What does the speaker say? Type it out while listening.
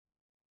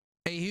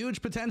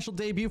huge potential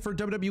debut for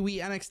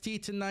WWE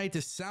NXT tonight.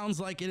 This sounds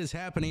like it is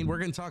happening. We're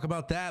going to talk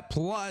about that,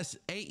 plus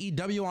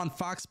AEW on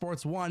Fox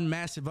Sports 1,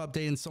 massive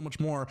update, and so much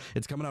more.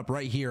 It's coming up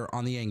right here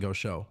on the Ango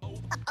Show.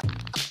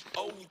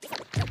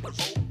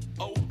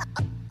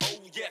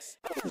 Yes.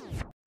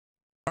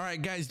 All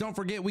right, guys, don't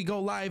forget we go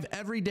live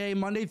every day,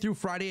 Monday through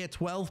Friday at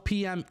 12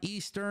 p.m.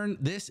 Eastern.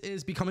 This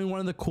is becoming one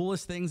of the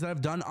coolest things that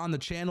I've done on the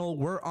channel.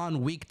 We're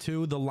on week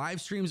 2. The live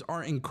streams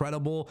are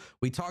incredible.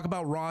 We talk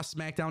about Raw,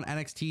 SmackDown,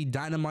 NXT,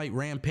 Dynamite,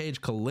 Rampage,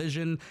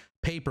 Collision,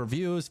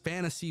 pay-per-views,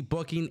 fantasy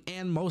booking,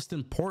 and most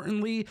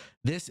importantly,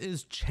 this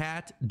is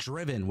chat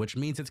driven, which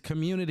means it's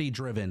community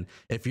driven.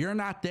 If you're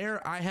not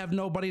there, I have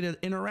nobody to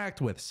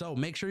interact with. So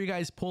make sure you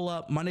guys pull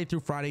up Monday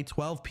through Friday,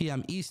 12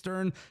 p.m.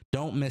 Eastern.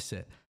 Don't miss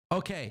it.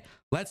 Okay,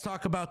 let's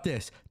talk about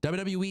this.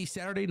 WWE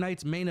Saturday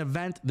night's main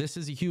event. This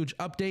is a huge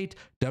update.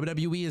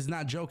 WWE is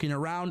not joking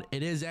around.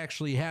 It is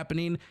actually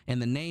happening, and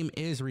the name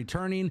is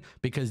returning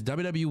because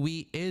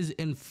WWE is,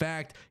 in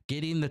fact,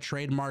 getting the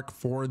trademark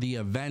for the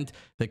event.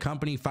 The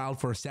company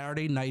filed for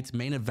Saturday night's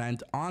main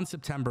event on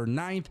September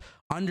 9th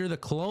under the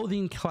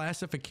clothing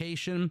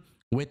classification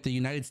with the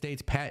United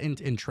States Patent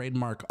and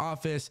Trademark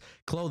Office.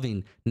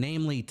 Clothing,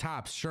 namely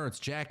tops, shirts,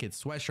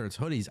 jackets, sweatshirts,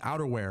 hoodies,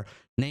 outerwear,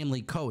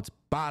 namely coats,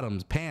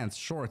 bottoms, pants,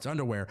 shorts,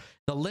 underwear.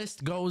 The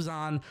list goes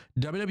on.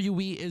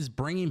 WWE is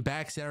bringing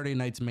back Saturday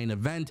night's main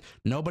event.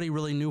 Nobody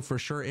really knew for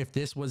sure if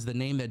this was the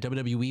name that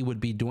WWE would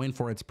be doing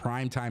for its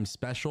primetime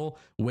special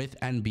with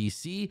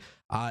NBC.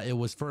 It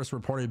was first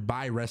reported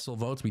by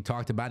WrestleVotes. We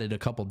talked about it a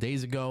couple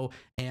days ago,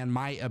 and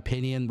my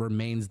opinion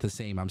remains the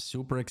same. I'm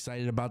super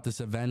excited about this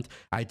event.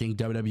 I think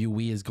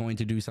WWE is going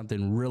to do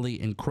something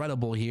really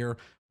incredible here,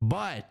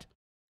 but,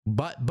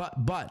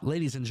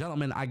 ladies and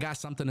gentlemen, I got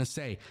something to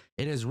say.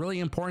 It is really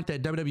important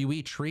that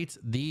WWE treats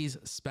these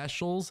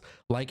specials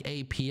like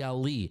a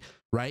PLE,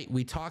 right?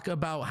 We talk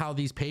about how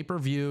these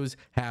pay-per-views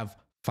have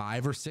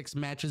 5 or 6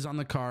 matches on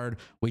the card.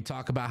 We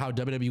talk about how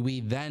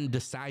WWE then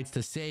decides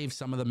to save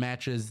some of the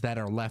matches that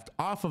are left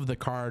off of the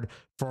card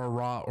for a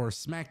Raw or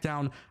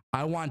SmackDown.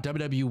 I want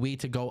WWE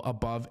to go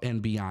above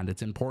and beyond.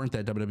 It's important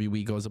that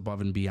WWE goes above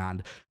and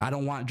beyond. I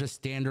don't want just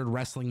standard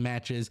wrestling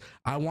matches.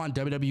 I want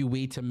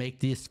WWE to make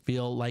this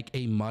feel like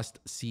a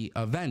must-see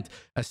event,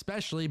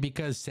 especially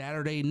because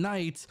Saturday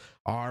nights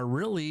are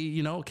really,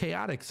 you know,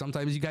 chaotic.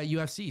 Sometimes you got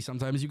UFC,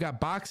 sometimes you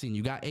got boxing,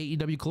 you got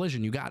AEW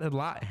Collision, you got a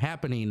lot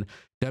happening.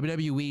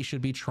 WWE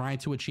should be trying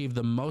to achieve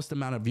the most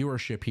amount of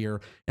viewership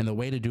here, and the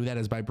way to do that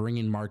is by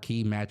bringing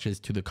marquee matches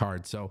to the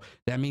card. So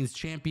that means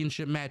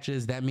championship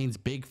matches, that means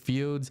big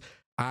feuds.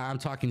 I'm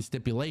talking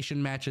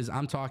stipulation matches.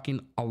 I'm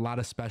talking a lot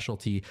of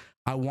specialty.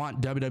 I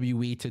want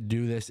WWE to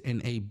do this in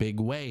a big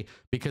way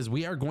because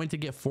we are going to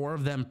get 4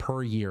 of them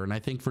per year. And I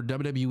think for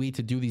WWE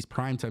to do these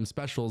primetime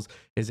specials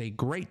is a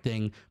great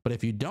thing. But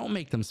if you don't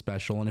make them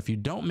special and if you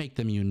don't make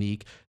them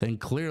unique, then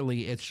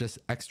clearly it's just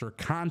extra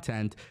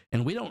content.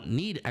 And we don't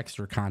need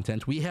extra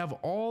content. We have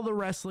all the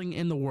wrestling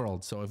in the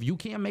world. So if you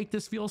can't make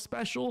this feel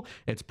special,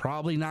 it's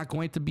probably not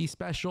going to be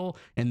special.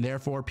 And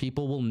therefore,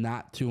 people will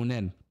not tune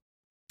in.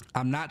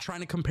 I'm not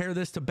trying to compare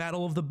this to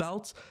Battle of the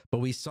Belts, but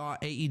we saw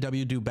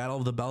AEW do Battle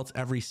of the Belts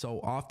every so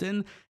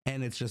often,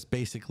 and it's just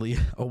basically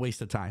a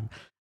waste of time.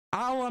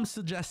 All I'm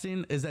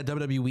suggesting is that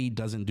WWE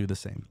doesn't do the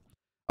same.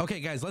 Okay,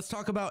 guys, let's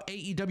talk about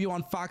AEW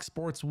on Fox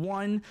Sports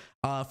 1.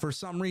 For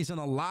some reason,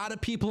 a lot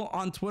of people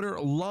on Twitter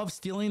love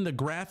stealing the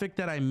graphic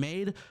that I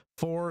made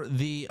for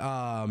the...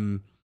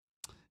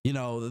 you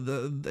know,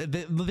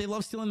 they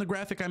love stealing the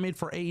graphic I made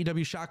for AEW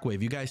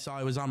Shockwave. You guys saw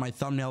it was on my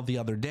thumbnail the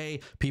other day.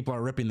 People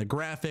are ripping the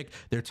graphic.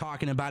 They're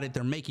talking about it.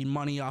 They're making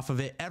money off of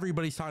it.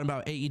 Everybody's talking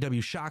about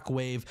AEW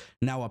Shockwave.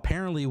 Now,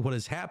 apparently what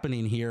is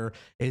happening here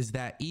is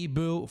that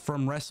Ibu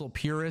from Wrestle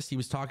Purist, he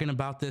was talking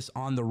about this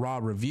on the Raw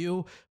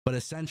review, but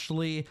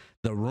essentially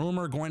the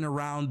rumor going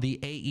around the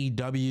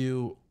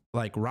AEW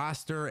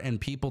roster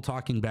and people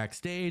talking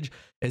backstage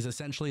is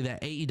essentially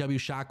that AEW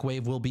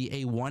Shockwave will be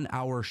a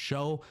 1-hour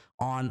show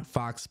on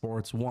Fox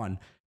Sports 1.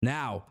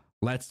 Now,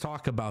 let's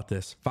talk about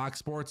this. Fox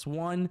Sports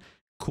 1,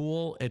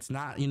 cool. It's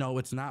not, you know,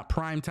 it's not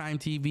primetime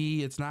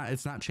TV. It's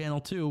not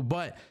Channel 2,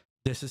 but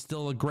this is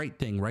still a great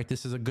thing, right?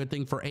 This is a good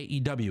thing for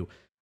AEW.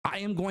 I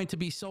am going to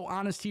be so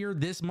honest here.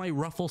 This might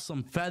ruffle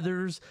some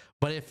feathers,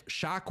 but if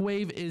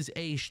Shockwave is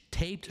a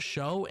taped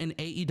show and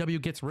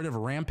AEW gets rid of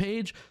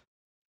Rampage,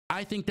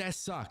 I think that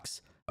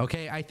sucks.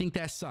 Okay, I think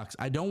that sucks.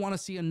 I don't want to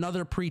see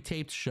another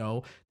pre-taped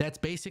show. That's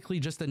basically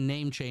just a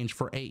name change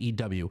for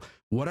AEW.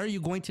 What are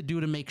you going to do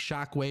to make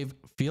Shockwave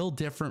feel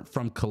different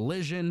from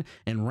Collision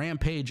and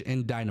Rampage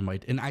and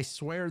Dynamite? And I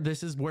swear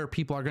this is where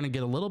people are going to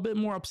get a little bit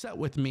more upset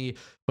with me,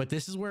 but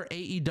this is where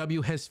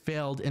AEW has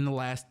failed in the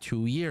last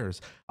 2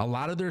 years. A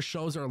lot of their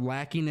shows are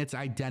lacking its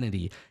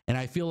identity, and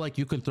I feel like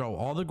you can throw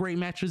all the great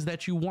matches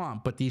that you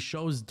want, but these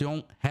shows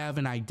don't have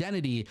an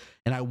identity,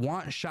 and I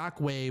want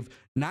Shockwave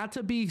not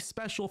to be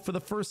special for the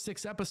first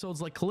 6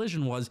 episodes like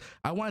Collision was.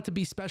 I want it to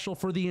be special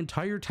for the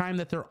entire time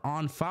that they're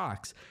on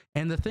Fox.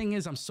 And the thing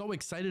is, I'm so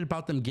excited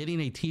about them getting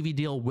a TV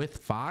deal with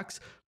Fox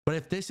But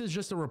if this is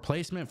just a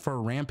replacement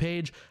for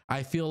Rampage,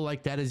 I feel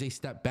like that is a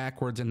step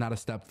backwards and not a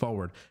step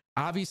forward.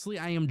 Obviously,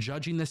 I am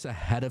judging this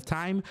ahead of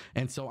time,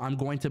 and so I'm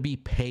going to be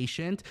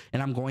patient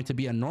and I'm going to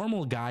be a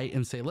normal guy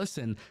and say,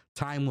 listen,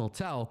 time will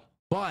tell.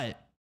 But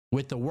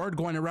with the word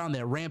going around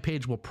that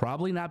Rampage will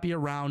probably not be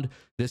around,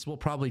 this will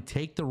probably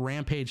take the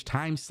Rampage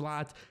time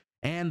slot,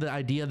 and the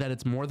idea that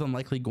it's more than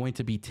likely going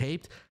to be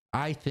taped,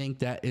 I think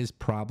that is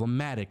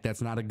problematic.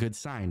 That's not a good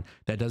sign.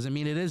 That doesn't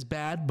mean it is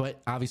bad, but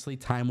obviously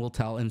time will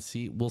tell, and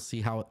we'll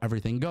see how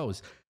everything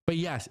goes. But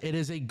yes, it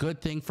is a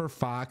good thing for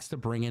Fox to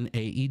bring in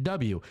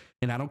AEW.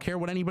 And I don't care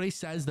what anybody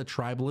says, the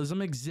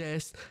tribalism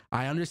exists.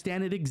 I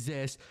understand it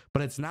exists,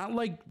 but it's not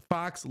like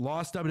Fox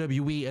lost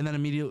WWE and then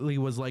immediately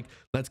was like,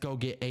 let's go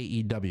get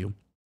AEW.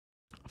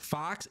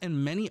 Fox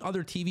and many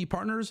other TV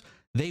partners,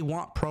 they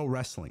want pro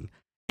wrestling.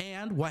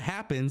 And what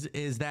happens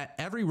is that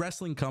every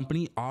wrestling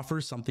company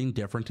offers something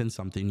different and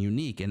something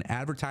unique, and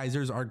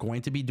advertisers are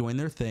going to be doing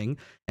their thing.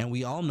 And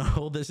we all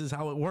know this is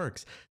how it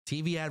works.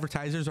 TV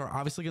advertisers are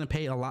obviously going to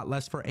pay a lot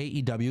less for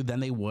AEW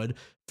than they would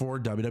for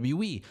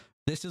WWE.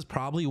 This is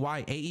probably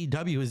why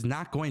AEW is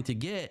not going to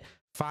get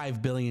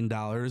 $5 billion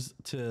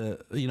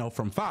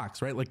from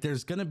Fox, right? Like,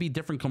 there's going to be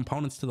different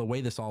components to the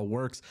way this all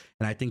works.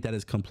 And I think that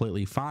is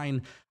completely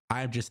fine.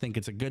 I just think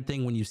it's a good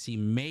thing when you see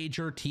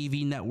major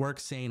TV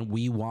networks saying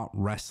we want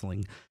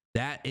wrestling.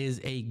 That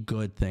is a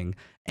good thing.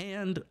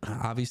 And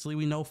obviously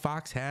we know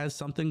Fox has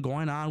something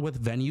going on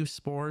with Venue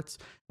Sports.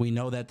 We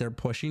know that they're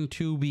pushing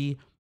Tubi.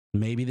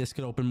 Maybe this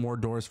could open more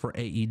doors for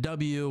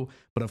AEW.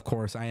 But of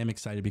course, I am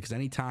excited because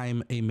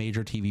anytime a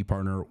major TV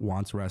partner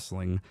wants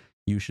wrestling,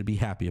 you should be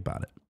happy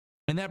about it.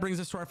 And that brings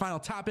us to our final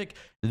topic.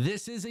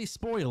 This is a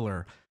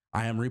spoiler.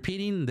 I am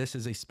repeating, this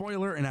is a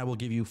spoiler, and I will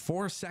give you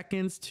 4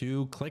 seconds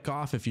to click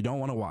off if you don't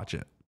want to watch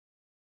it.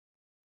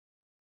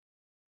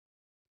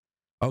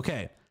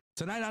 Okay,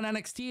 tonight on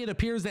NXT, it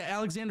appears that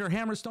Alexander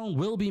Hammerstone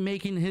will be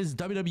making his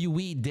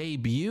WWE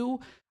debut.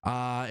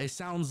 It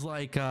sounds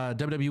like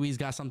WWE's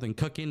got something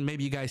cooking.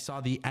 Maybe you guys saw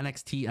the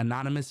NXT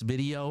Anonymous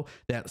video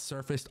that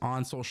surfaced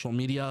on social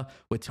media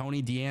with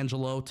Tony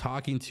D'Angelo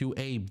talking to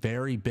a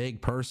very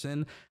big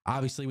person.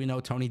 Obviously, we know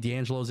Tony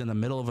D'Angelo's in the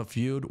middle of a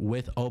feud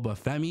with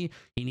Obafemi.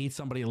 He needs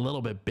somebody a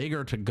little bit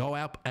bigger to go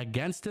up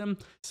against him.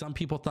 Some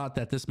people thought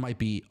that this might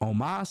be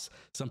Omos.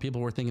 Some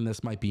people were thinking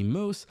this might be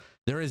Moose.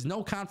 There is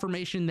no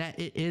confirmation that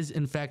it is,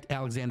 in fact,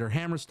 Alexander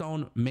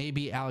Hammerstone.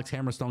 Maybe Alex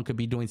Hammerstone could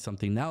be doing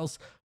something else,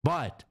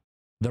 but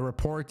the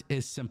report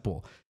is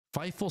simple.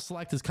 Fightful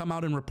Select has come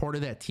out and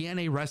reported that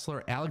TNA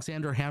wrestler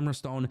Alexander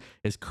Hammerstone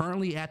is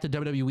currently at the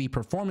WWE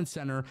Performance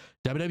Center.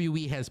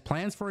 WWE has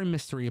plans for a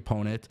mystery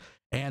opponent,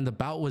 and the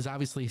bout was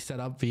obviously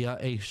set up via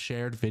a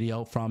shared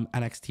video from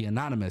NXT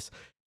Anonymous.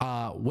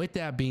 With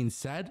that being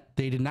said,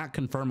 they did not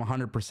confirm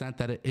 100%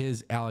 that it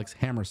is Alex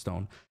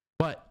Hammerstone,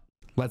 but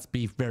let's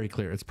be very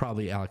clear. It's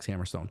probably Alex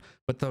Hammerstone.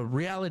 But the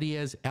reality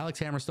is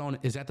Alex Hammerstone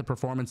is at the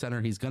Performance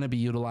Center. He's going to be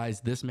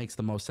utilized. This makes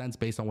the most sense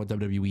based on what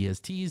WWE has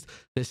teased.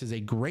 This is a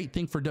great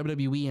thing for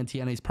WWE and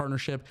TNA's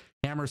partnership.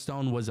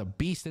 Hammerstone was a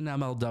beast in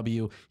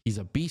MLW. He's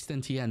a beast in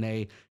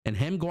TNA. And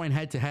him going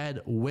head to head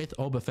with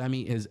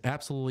Obafemi is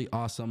absolutely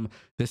awesome.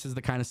 This is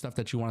the kind of stuff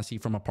that you want to see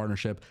from a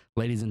partnership.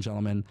 Ladies and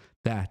gentlemen,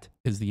 that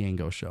is the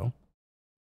Ango Show.